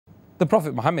The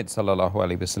Prophet Muhammad sallallahu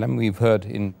alaihi wasallam, we've heard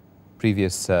in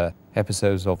previous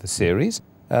episodes of the series,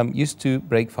 used to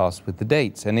break fast with the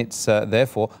dates, and it's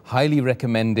therefore highly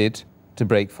recommended to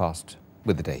break fast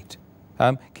with the date.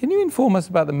 Can you inform us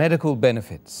about the medical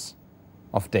benefits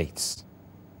of dates?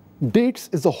 Dates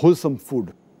is a wholesome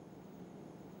food.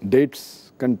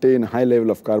 Dates contain high level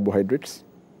of carbohydrates,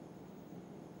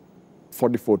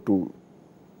 44 to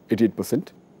 88%.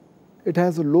 It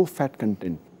has a low fat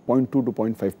content, 0.2 to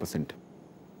 0.5%.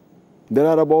 There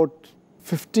are about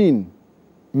 15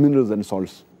 minerals and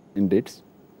salts in dates,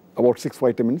 about 6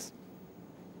 vitamins.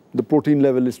 The protein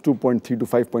level is 2.3 to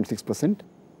 5.6%.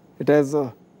 It has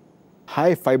a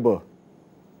high fiber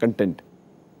content,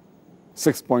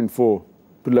 6.4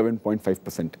 to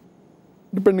 11.5%,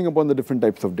 depending upon the different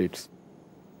types of dates.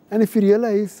 And if you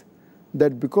realize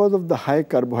that because of the high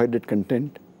carbohydrate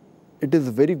content, it is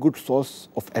a very good source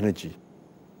of energy.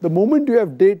 The moment you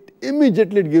have date,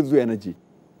 immediately it gives you energy.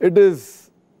 It is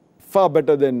far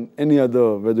better than any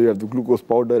other, whether you have the glucose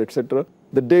powder, etc.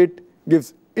 The date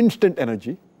gives instant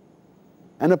energy.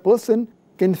 And a person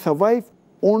can survive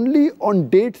only on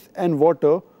dates and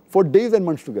water for days and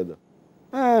months together.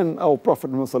 And our Prophet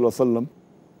Muhammad sallallahu alaihi wasallam,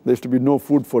 there used to be no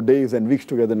food for days and weeks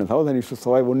together in his house, and he used to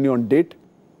survive only on date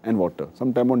and water,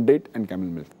 sometime on date and camel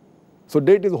milk. So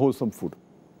date is a wholesome food.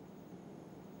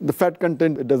 The fat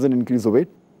content, it doesn't increase the weight,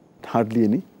 hardly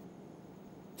any.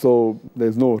 So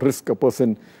there's no risk a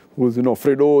person who's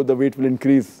afraid, oh, the weight will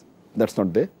increase. That's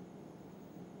not there.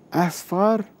 As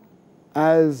far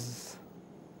as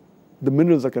the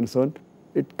minerals are concerned,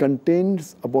 it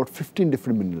contains about 15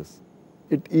 different minerals.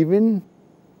 It even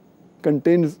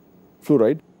contains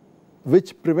fluoride,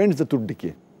 which prevents the tooth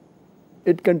decay.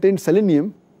 It contains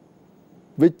selenium,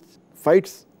 which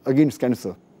fights against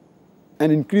cancer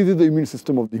and increases the immune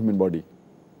system of the human body.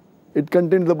 It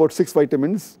contains about 6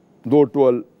 vitamins, though to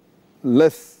a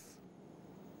less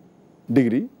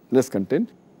degree, less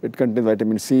content. It contains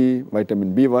vitamin C,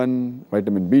 vitamin B1,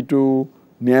 vitamin B2,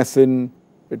 niacin.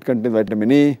 It contains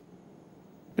vitamin A.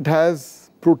 It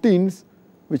has proteins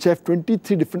which have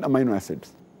 23 different amino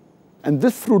acids. And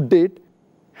this fruit date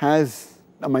has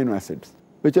amino acids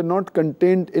which are not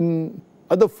contained in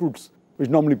other fruits which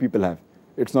normally people have.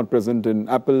 It's not present in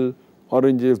apple,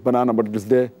 oranges, banana, but it is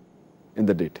there in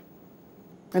the date.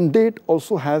 And date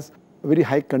also has a very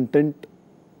high content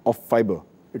of fiber.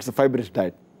 It's a fibrous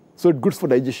diet. So it's good for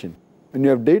digestion. When you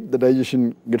have date, the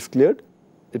digestion gets cleared.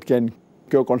 It can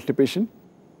cure constipation,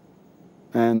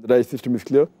 and the digestive system is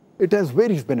clear. It has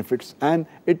various benefits, and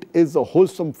it is a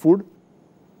wholesome food.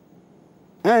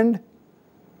 And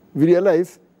we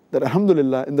realize that,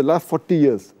 alhamdulillah, in the last 40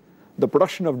 years, the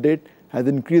production of date has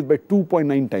increased by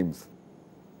 2.9 times.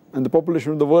 And the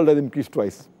population of the world has increased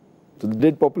twice. So the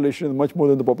date population is much more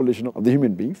than the population of the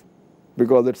human beings,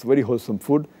 because it's very wholesome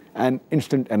food and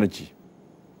instant energy.